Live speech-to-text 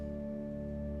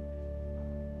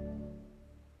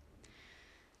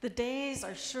The days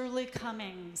are surely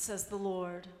coming, says the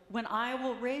Lord, when I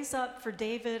will raise up for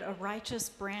David a righteous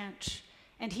branch,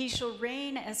 and he shall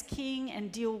reign as king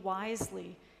and deal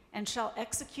wisely, and shall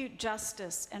execute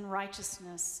justice and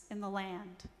righteousness in the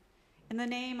land. In the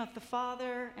name of the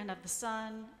Father, and of the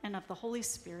Son, and of the Holy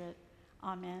Spirit,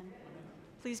 amen.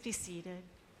 Please be seated.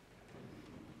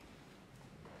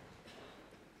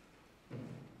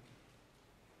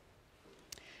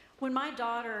 When my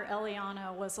daughter,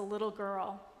 Eliana, was a little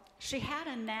girl, she had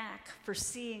a knack for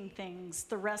seeing things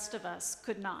the rest of us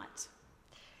could not.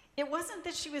 It wasn't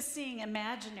that she was seeing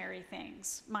imaginary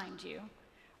things, mind you.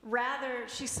 Rather,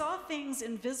 she saw things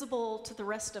invisible to the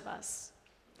rest of us.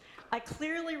 I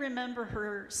clearly remember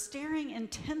her staring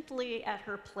intently at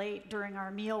her plate during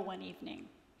our meal one evening.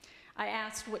 I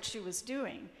asked what she was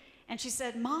doing, and she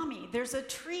said, "Mommy, there's a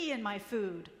tree in my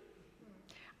food."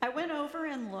 I went over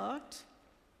and looked,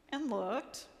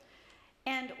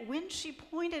 and when she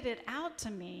pointed it out to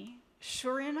me,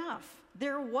 sure enough,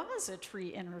 there was a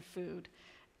tree in her food.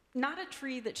 Not a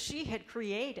tree that she had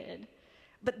created,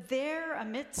 but there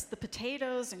amidst the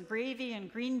potatoes and gravy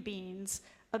and green beans,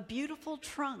 a beautiful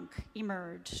trunk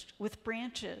emerged with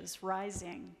branches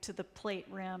rising to the plate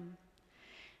rim.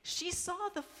 She saw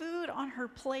the food on her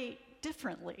plate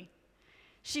differently.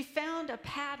 She found a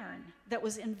pattern that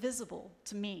was invisible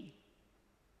to me.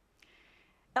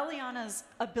 Eliana's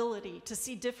ability to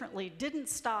see differently didn't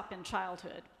stop in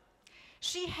childhood.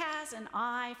 She has an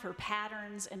eye for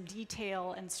patterns and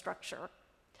detail and structure.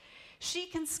 She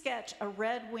can sketch a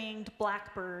red-winged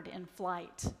blackbird in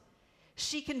flight.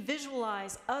 She can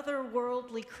visualize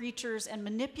otherworldly creatures and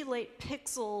manipulate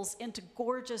pixels into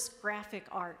gorgeous graphic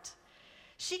art.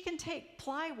 She can take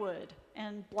plywood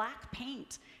and black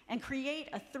paint and create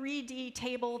a 3D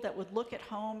table that would look at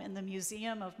home in the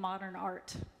Museum of Modern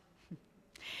Art.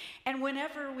 And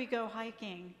whenever we go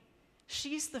hiking,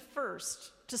 she's the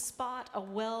first to spot a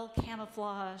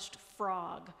well-camouflaged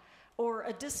frog, or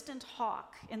a distant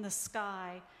hawk in the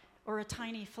sky, or a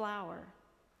tiny flower.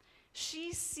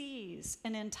 She sees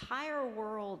an entire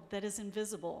world that is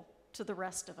invisible to the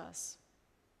rest of us.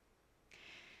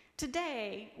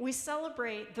 Today, we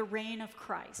celebrate the reign of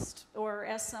Christ, or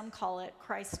as some call it,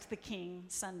 Christ the King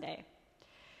Sunday.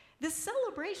 This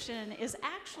celebration is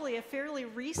actually a fairly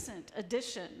recent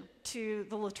addition to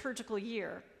the liturgical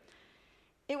year.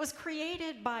 It was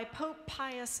created by Pope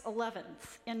Pius XI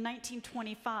in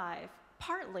 1925,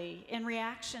 partly in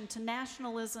reaction to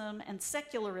nationalism and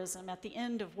secularism at the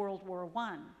end of World War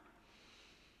I.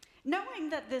 Knowing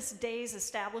that this day's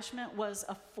establishment was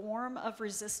a form of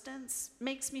resistance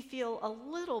makes me feel a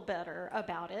little better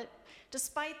about it,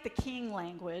 despite the king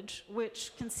language,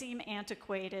 which can seem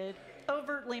antiquated,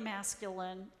 overtly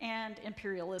masculine, and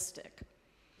imperialistic.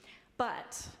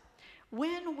 But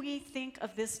when we think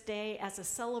of this day as a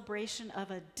celebration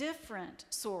of a different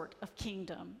sort of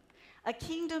kingdom, a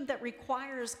kingdom that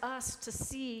requires us to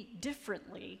see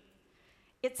differently,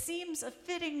 it seems a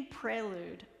fitting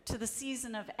prelude to the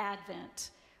season of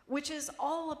Advent, which is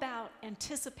all about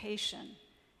anticipation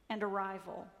and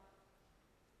arrival.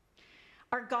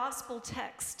 Our gospel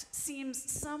text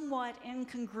seems somewhat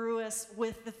incongruous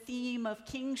with the theme of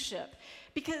kingship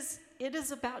because it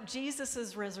is about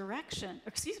Jesus'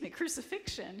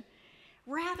 crucifixion,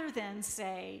 rather than,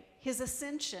 say, his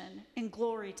ascension in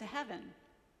glory to heaven.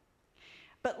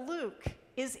 But Luke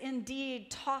is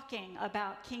indeed talking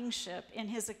about kingship in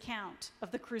his account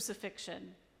of the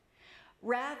crucifixion.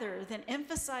 Rather than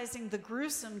emphasizing the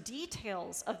gruesome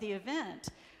details of the event,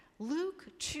 Luke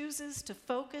chooses to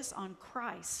focus on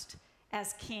Christ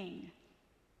as king.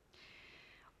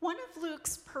 One of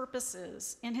Luke's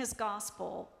purposes in his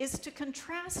gospel is to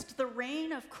contrast the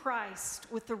reign of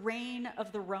Christ with the reign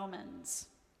of the Romans.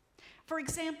 For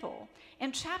example,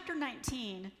 in chapter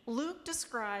 19, Luke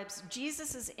describes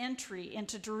Jesus' entry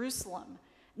into Jerusalem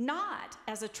not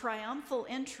as a triumphal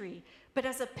entry, but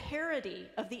as a parody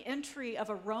of the entry of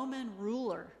a Roman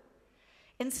ruler.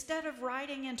 Instead of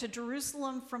riding into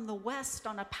Jerusalem from the west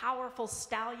on a powerful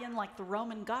stallion like the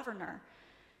Roman governor,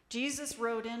 Jesus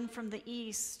rode in from the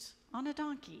east on a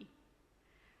donkey.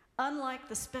 Unlike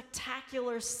the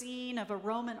spectacular scene of a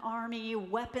Roman army,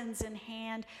 weapons in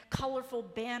hand, colorful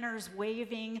banners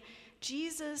waving,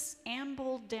 Jesus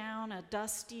ambled down a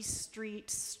dusty street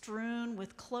strewn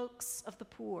with cloaks of the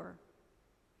poor.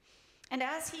 And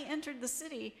as he entered the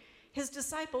city, his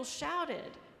disciples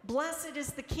shouted, "Blessed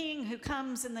is the King who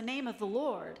comes in the name of the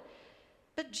Lord."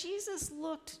 But Jesus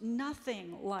looked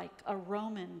nothing like a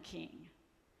Roman king,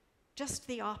 just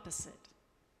the opposite.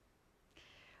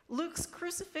 Luke's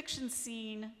crucifixion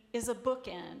scene is a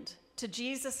bookend to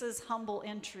Jesus' humble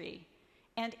entry,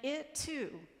 and it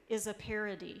too is a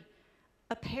parody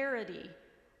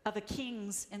of a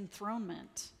king's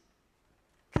enthronement.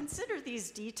 Consider these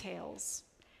details.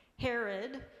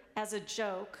 Herod, as a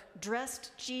joke,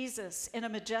 dressed Jesus in a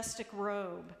majestic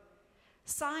robe.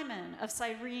 Simon of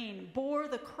Cyrene bore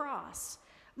the cross,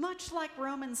 much like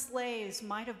Roman slaves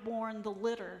might have borne the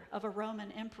litter of a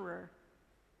Roman emperor.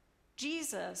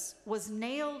 Jesus was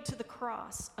nailed to the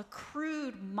cross, a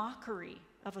crude mockery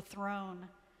of a throne.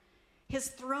 His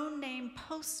throne name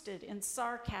posted in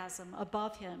sarcasm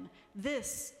above him,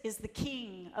 "This is the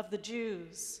King of the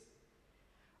Jews."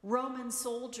 Roman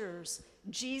soldiers,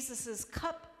 Jesus'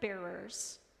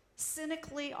 cupbearers,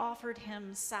 cynically offered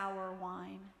him sour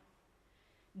wine.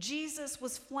 Jesus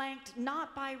was flanked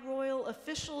not by royal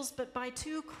officials, but by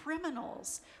two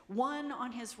criminals, one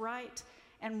on his right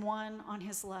and one on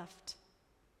his left.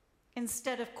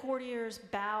 Instead of courtiers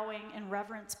bowing in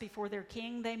reverence before their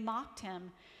king, they mocked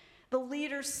him. The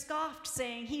leaders scoffed,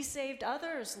 saying, "He saved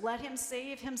others, let him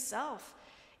save himself,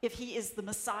 if he is the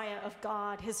Messiah of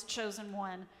God, his chosen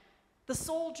one." The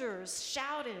soldiers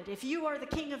shouted, "If you are the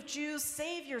King of Jews,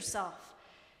 save yourself."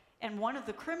 And one of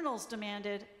the criminals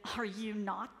demanded, "Are you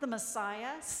not the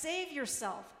Messiah? Save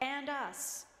yourself and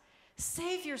us.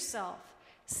 Save yourself,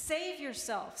 save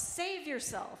yourself, save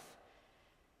yourself."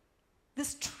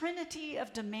 This trinity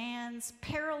of demands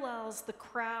parallels the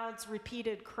crowd's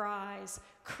repeated cries,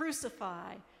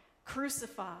 "Crucify,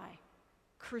 crucify,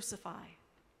 crucify."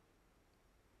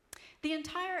 The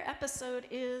entire episode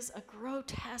is a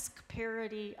grotesque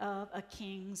parody of a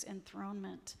king's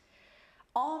enthronement.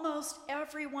 Almost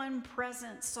everyone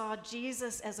present saw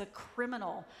Jesus as a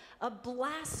criminal, a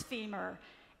blasphemer,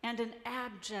 and an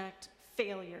abject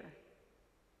failure.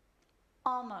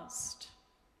 Almost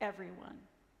everyone.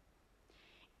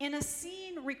 In a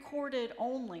scene recorded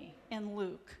only in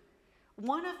Luke,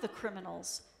 one of the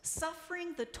criminals,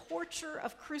 suffering the torture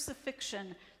of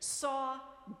crucifixion, saw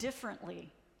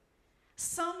differently.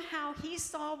 Somehow he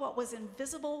saw what was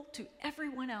invisible to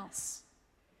everyone else.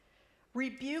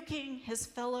 Rebuking his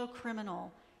fellow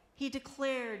criminal, he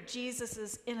declared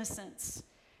Jesus' innocence.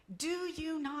 "Do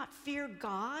you not fear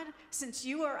God, since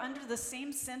you are under the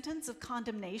same sentence of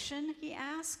condemnation?" he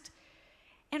asked.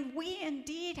 "And we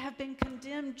indeed have been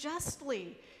condemned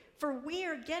justly, for we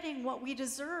are getting what we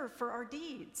deserve for our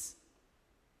deeds.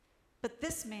 But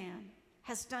this man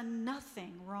has done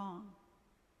nothing wrong."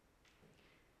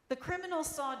 The criminal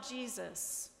saw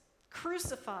Jesus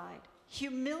crucified,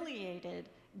 humiliated,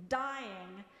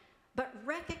 dying, but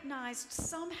recognized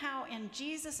somehow in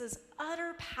Jesus'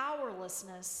 utter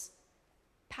powerlessness,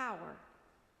 power.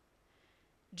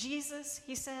 "Jesus,"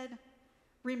 he said,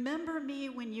 "remember me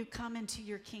when you come into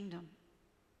your kingdom."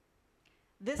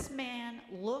 This man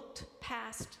looked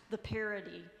past the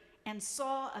parody and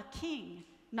saw a king,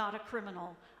 not a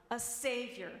criminal, a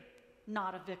savior,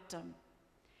 not a victim.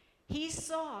 He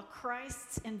saw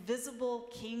Christ's invisible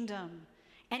kingdom,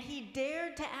 and he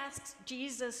dared to ask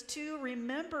Jesus to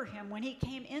remember him when he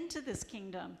came into this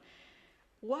kingdom.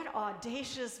 What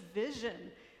audacious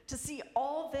vision to see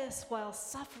all this while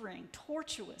suffering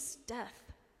tortuous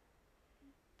death.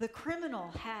 The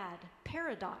criminal had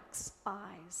paradox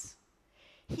eyes.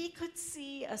 He could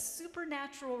see a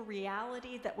supernatural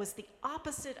reality that was the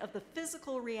opposite of the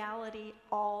physical reality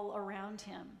all around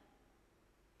him.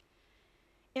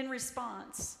 In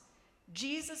response,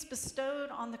 Jesus bestowed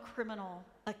on the criminal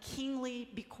a kingly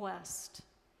bequest.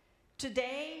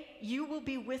 "Today you will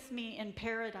be with me in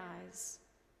paradise."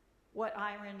 What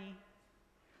irony.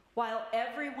 While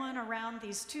everyone around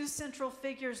these two central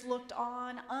figures looked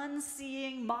on,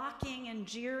 unseeing, mocking, and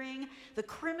jeering, the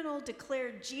criminal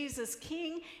declared Jesus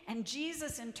king, and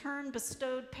Jesus in turn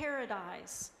bestowed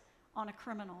paradise on a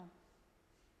criminal.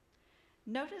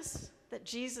 Notice that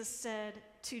Jesus said,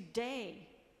 "Today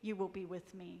you will be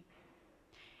with me."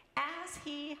 As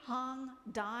he hung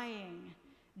dying,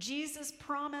 Jesus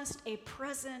promised a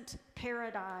present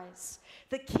paradise.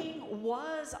 The king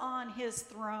was on his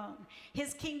throne.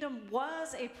 His kingdom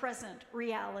was a present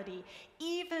reality.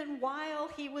 Even while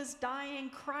he was dying,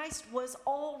 Christ was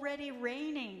already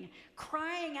reigning,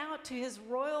 crying out to his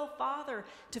royal Father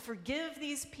to forgive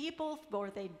these people, for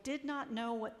they did not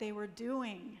know what they were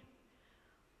doing.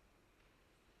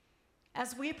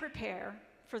 As we prepare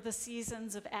for the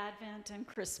seasons of Advent and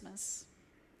Christmas,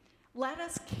 let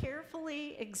us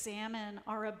carefully examine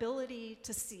our ability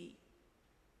to see,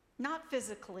 not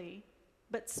physically,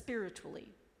 but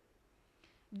spiritually.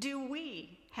 Do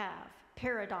we have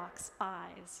paradox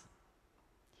eyes?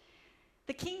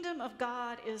 The kingdom of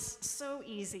God is so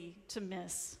easy to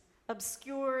miss,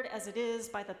 obscured as it is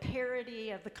by the parody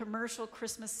of the commercial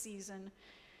Christmas season,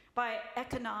 by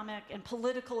economic and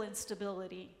political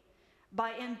instability,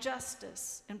 by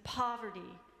injustice and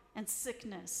poverty and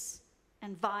sickness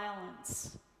and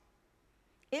violence.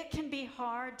 It can be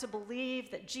hard to believe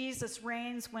that Jesus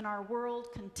reigns when our world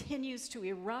continues to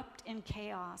erupt in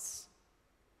chaos.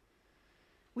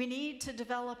 We need to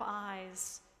develop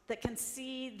eyes that can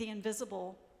see the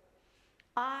invisible,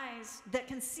 eyes that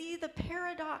can see the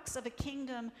paradox of a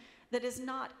kingdom that is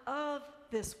not of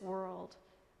this world,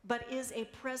 but is a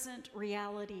present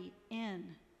reality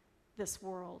in this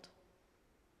world.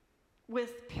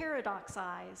 With paradox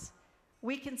eyes,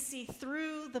 we can see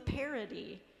through the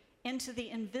parody into the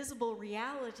invisible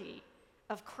reality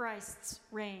of Christ's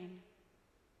reign.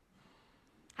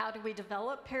 How do we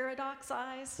develop paradox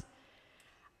eyes?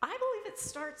 I believe it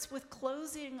starts with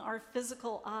closing our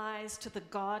physical eyes to the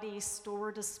gaudy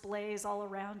store displays all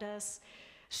around us,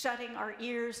 shutting our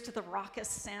ears to the raucous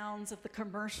sounds of the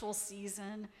commercial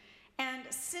season, and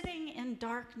sitting in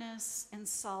darkness and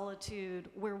solitude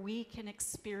where we can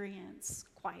experience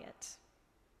quiet.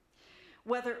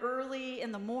 Whether early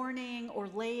in the morning or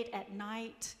late at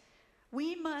night,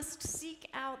 we must seek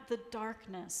out the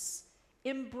darkness,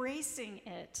 embracing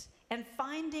it, and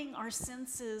finding our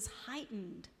senses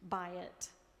heightened by it.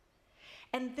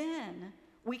 And then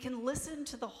we can listen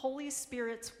to the Holy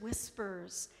Spirit's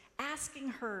whispers, asking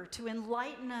her to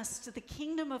enlighten us to the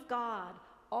kingdom of God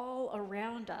all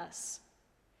around us.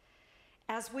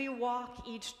 As we walk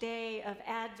each day of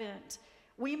Advent,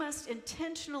 we must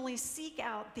intentionally seek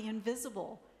out the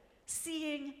invisible,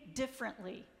 seeing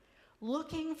differently,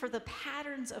 looking for the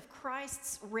patterns of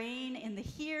Christ's reign in the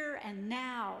here and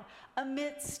now,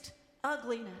 amidst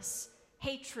ugliness,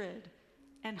 hatred,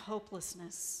 and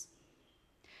hopelessness.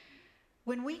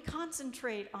 When we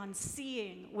concentrate on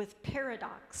seeing with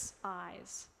paradox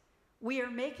eyes, we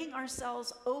are making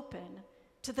ourselves open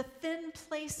to the thin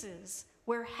places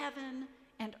where heaven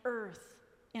and earth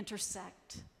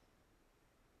intersect.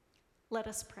 Let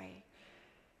us pray.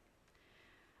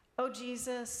 O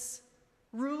Jesus,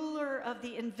 ruler of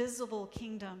the invisible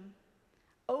kingdom,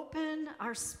 open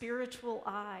our spiritual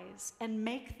eyes and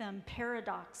make them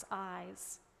paradox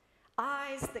eyes,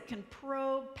 eyes that can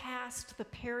probe past the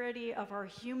parody of our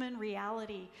human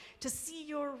reality to see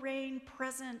your reign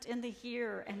present in the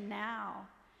here and now.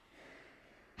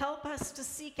 Help us to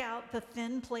seek out the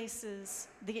thin places,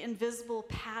 the invisible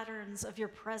patterns of your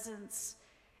presence,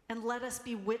 and let us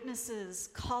be witnesses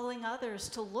calling others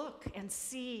to look and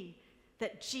see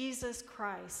that Jesus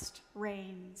Christ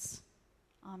reigns.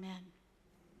 Amen.